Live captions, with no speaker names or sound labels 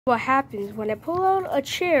What happens when I pull out a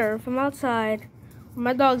chair from outside where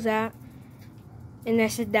my dog's at and I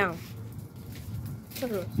sit down. Look at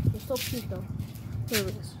this. It's so cute though. Look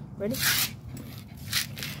at this. Ready?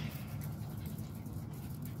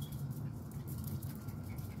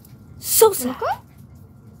 So sad.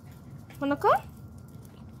 Wanna come?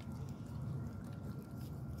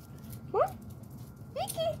 What?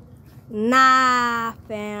 Mickey? Nah,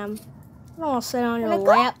 fam. I don't wanna sit on your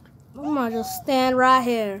lap. I'm gonna just stand right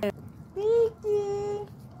here. Mickey.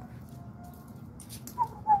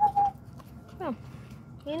 Oh,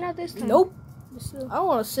 you're not this time. Nope. I don't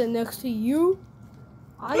want to sit next to you.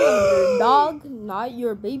 I am your dog, not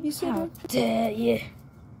your babysitter. Yeah.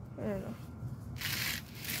 I don't know.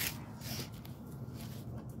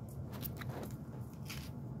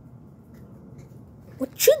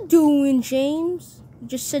 What you doing, James? You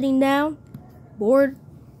just sitting down? Bored?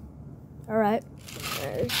 Alright.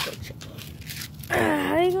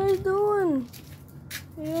 How you guys doing?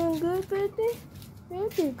 You doing good, baby?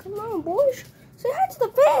 Baby, come on, boys. Say hi to the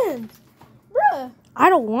fans. Bruh. I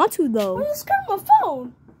don't want to, though. Why are you scared of my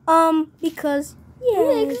phone? Because, yeah.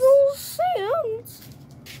 It makes no sense.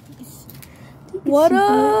 What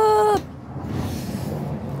up?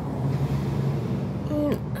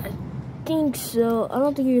 I think so. I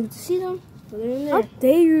don't think you're able to see them, but they're in there. How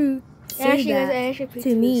dare you say that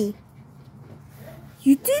to me?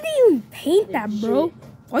 You didn't even paint that, bro.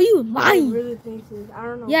 Why are you lying? I really think this. I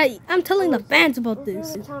don't know. Yeah, I'm telling the fans about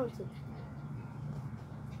this. Talented.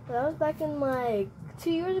 But that was back in like 2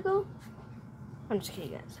 years ago. I'm just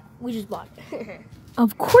kidding, guys. We just bought it.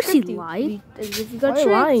 Of course he lied. If you got tricked,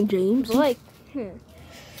 lying, James. Like, now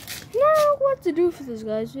what to do for this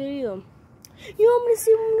guy's video? You want me to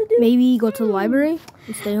see what I'm gonna do? Maybe go to the library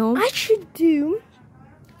and stay home. I should do.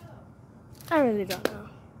 I really don't know.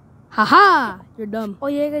 Haha, you're dumb. Oh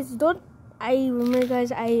yeah, guys, don't. I remember, guys.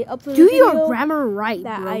 I uploaded. Do your grammar right,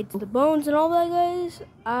 that bro. I did the bones and all that, guys.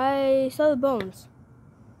 I saw the bones.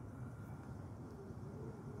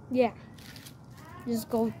 Yeah, just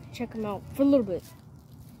go check them out for a little bit.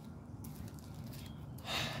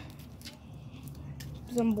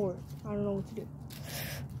 Cause I'm bored. I don't know what to do.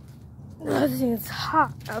 I think it's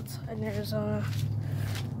hot outside in Arizona.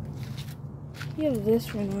 You have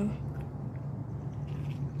this right now.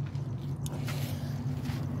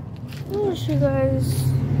 I wish you guys.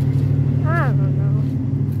 I don't know.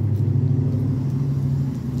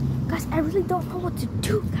 Guys, I really don't know what to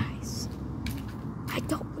do, guys. I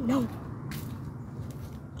don't know.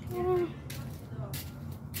 I'm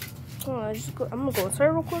gonna go inside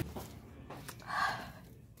real quick.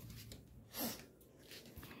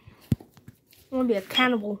 I'm gonna be a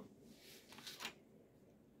cannibal.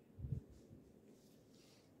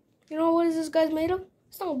 You know what is this guy's made of?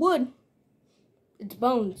 It's not wood. It's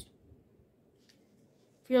bones.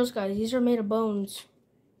 Feels, guys, these are made of bones.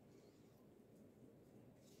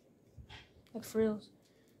 Like for reals.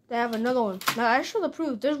 They have another one. Now I show the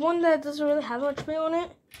proof. There's one that doesn't really have much paint on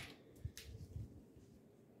it.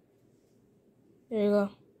 There you go.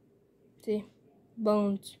 See?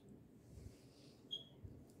 Bones.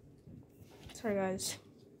 Sorry, guys.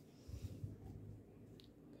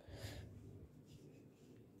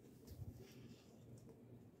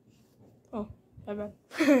 Oh, my bad.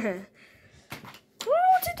 I don't know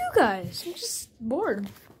what to do, guys. I'm just bored.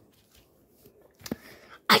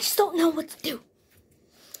 I just don't know what to do.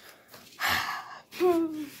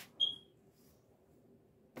 Let me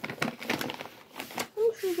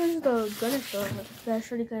show you guys the gunner stuff that I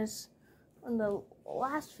showed you guys on the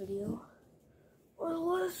last video. Or the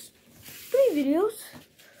last 3 videos.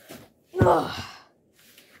 Ugh.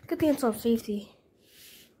 Good thing it's on safety.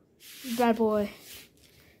 Bad boy.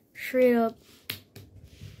 Straight up.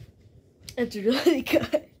 It's really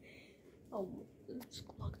good. Oh, let's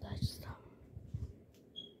look that stuff.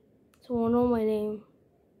 So I know my name.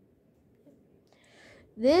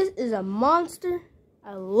 This is a monster.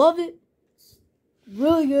 I love it. It's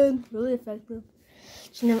really good, really effective.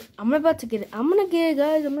 So I'm about to get it. I'm gonna get it,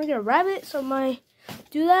 guys. I'm gonna get a rabbit. So I might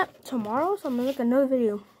do that tomorrow. So I'm gonna make another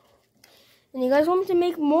video. And you guys want me to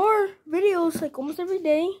make more videos like almost every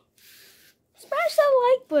day? Smash that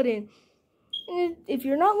like button. And if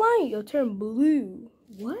you're not lying, you'll turn blue.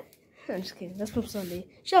 What? I'm just kidding. That's from Sunday.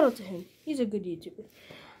 Shout out to him. He's a good YouTuber.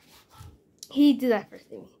 He did that first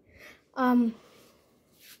thing.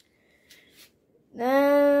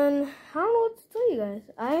 Then I don't know what to tell you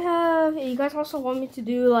guys. You guys also want me to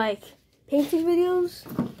do like painting videos?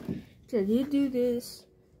 So do this.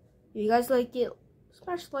 If you guys like it,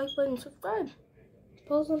 smash the like button, subscribe.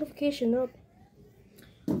 Post notification up.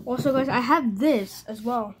 Also, guys, I have this as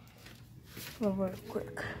well. Real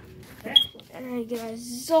quick. Alright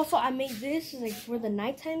guys, so also I made this like where the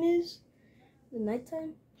nighttime is. The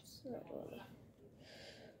nighttime. So,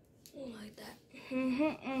 like that.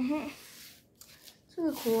 It's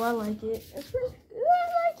really cool. I like it. It's pretty.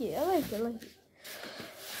 I like it.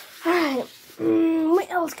 Alright. What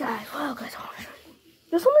else, guys? What else, guys? I want to show you.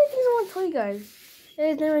 There's so many things I want to tell you guys. You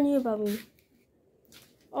guys never knew about me.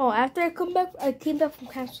 Oh, after I came back from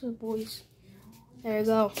Camps with the Boys. There you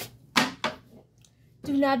go.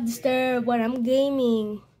 Do not disturb when I'm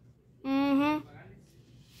gaming. You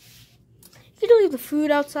can leave the food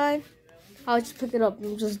outside. I'll just pick it up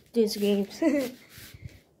and just do some games.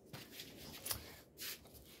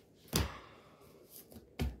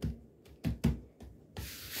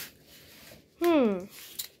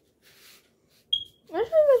 Let's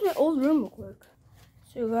show my old room real quick.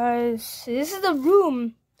 So guys, this is the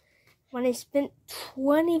room when I spent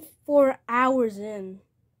 24 hours in.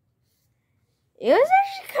 It was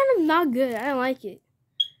actually kind of not good. I didn't like it.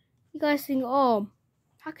 You guys think, oh,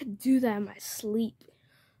 I could do that in my sleep.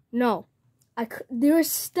 No.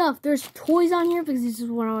 There's toys on here because this is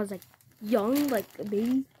when I was like young, like a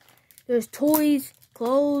baby. There's toys,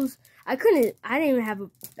 clothes. I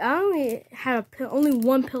only had only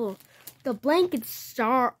one pillow. The blankets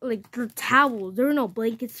are like they're towels. There are no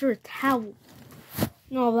blankets, they're towels.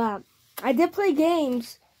 And all that. I did play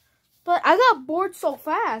games, but I got bored so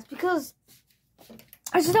fast because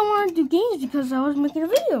I just don't want to do games because I was making a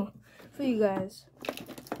video for you guys.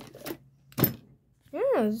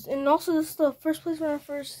 Yes, and also this is the first place when I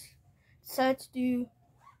first decided to do,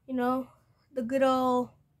 you know, the good old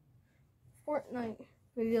Fortnite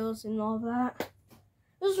videos and all that.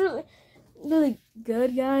 It was really, really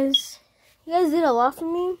good, guys. You guys did a lot for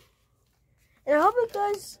me. And I hope you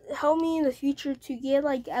guys help me in the future to get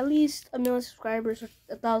like at least 1 million subscribers or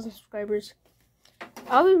 1,000 subscribers.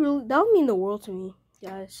 That would mean the world to me,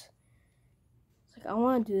 guys. It's like I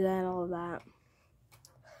want to do that and all of that.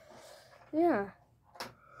 Yeah.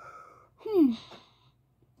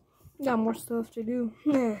 Got more stuff to do.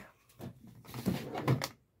 Yeah.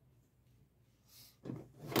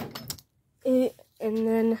 And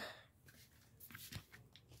then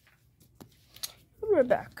we're right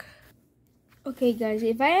back. Okay, guys,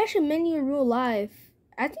 if I actually met you in real life,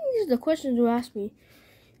 I think these are the questions you ask me.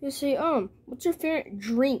 You say, what's your favorite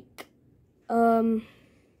drink? Well,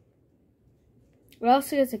 I'll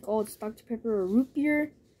say it's like, oh, it's Dr. Pepper or root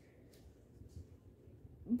beer.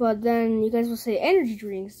 But then you guys will say energy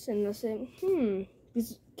drinks, and they'll say,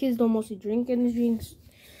 these kids don't mostly drink energy drinks.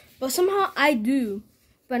 But somehow I do,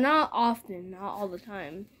 but not often, not all the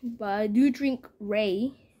time. But I do drink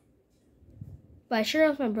Ray. But I share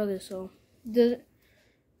it with my brother, so I'm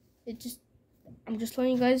just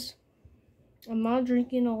telling you guys, I'm not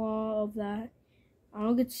drinking a lot of that. I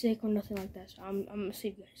don't get sick or nothing like that, so I'm gonna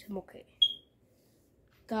save you guys. I'm okay.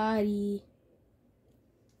 Gotti.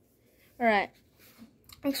 Alright.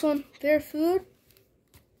 Next one, favorite food.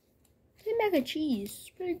 Mac and cheese. It's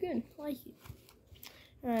pretty good. I like it.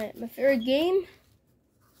 Alright, my favorite game.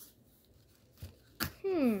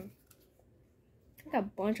 I got a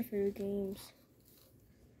bunch of favorite games.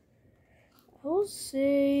 I would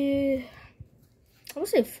say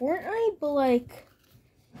Fortnite, but like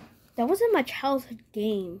that wasn't my childhood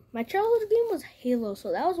game. My childhood game was Halo,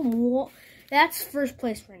 so that's first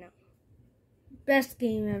place right now. Best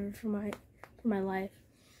game ever for my life.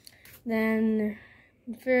 Then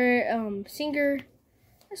my favorite singer,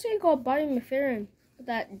 I say I called Bobby McFerrin with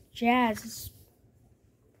that jazz.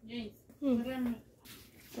 Right.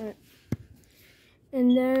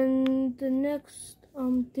 And then the next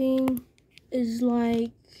thing is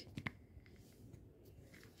like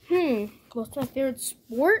what's my favorite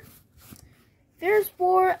sport? Favorite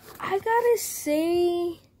sport, I gotta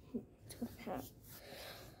say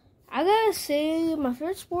my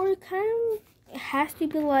favorite sport kind of has to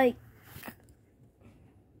be like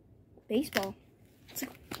baseball.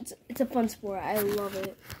 It's a fun sport. I love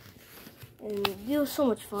it. And it was so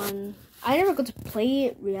much fun. I never got to play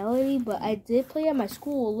it reality, but I did play at my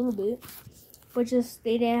school a little bit. But just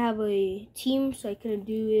they didn't have a team, so I couldn't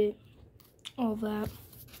do it. All that.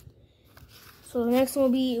 So the next one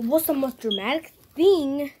will be, what's the most dramatic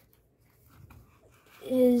thing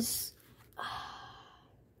is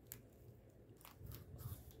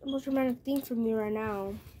the most dramatic thing for me right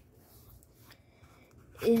now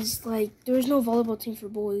is like there's no volleyball team for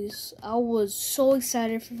boys. I was so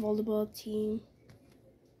excited for volleyball team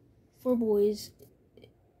for boys.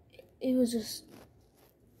 It was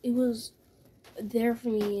there for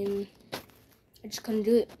me and I just couldn't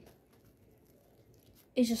do it.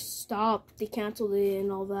 It just stopped. They canceled it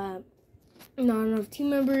and all that. Not enough team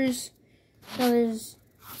members. Now there's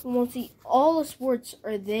mostly all the sports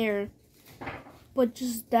are there, but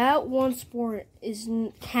just that one sport is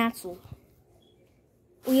canceled.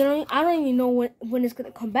 You know, I don't even know when it's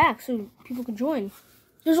gonna come back, so people can join.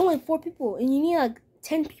 There's only 4 people, and you need like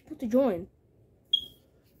 10 people to join.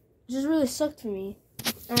 It just really sucked for me.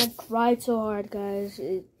 I cried so hard, guys.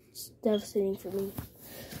 It's devastating for me.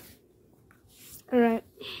 All right,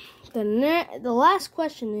 the last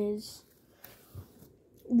question is,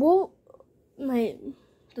 what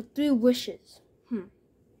the 3 wishes?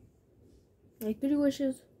 Like 3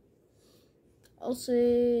 wishes. I'll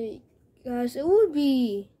say, guys, it would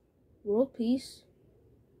be world peace,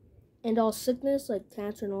 and all sickness like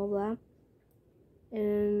cancer and all that,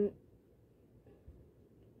 and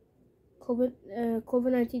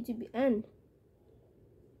COVID-19 to be end.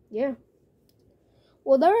 Yeah.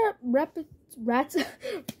 Well, that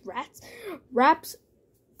wraps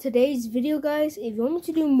today's video, guys. If you want me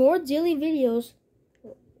to do more daily videos,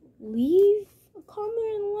 leave a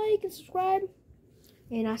comment and like and subscribe.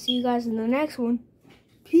 And I'll see you guys in the next one.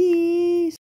 Peace.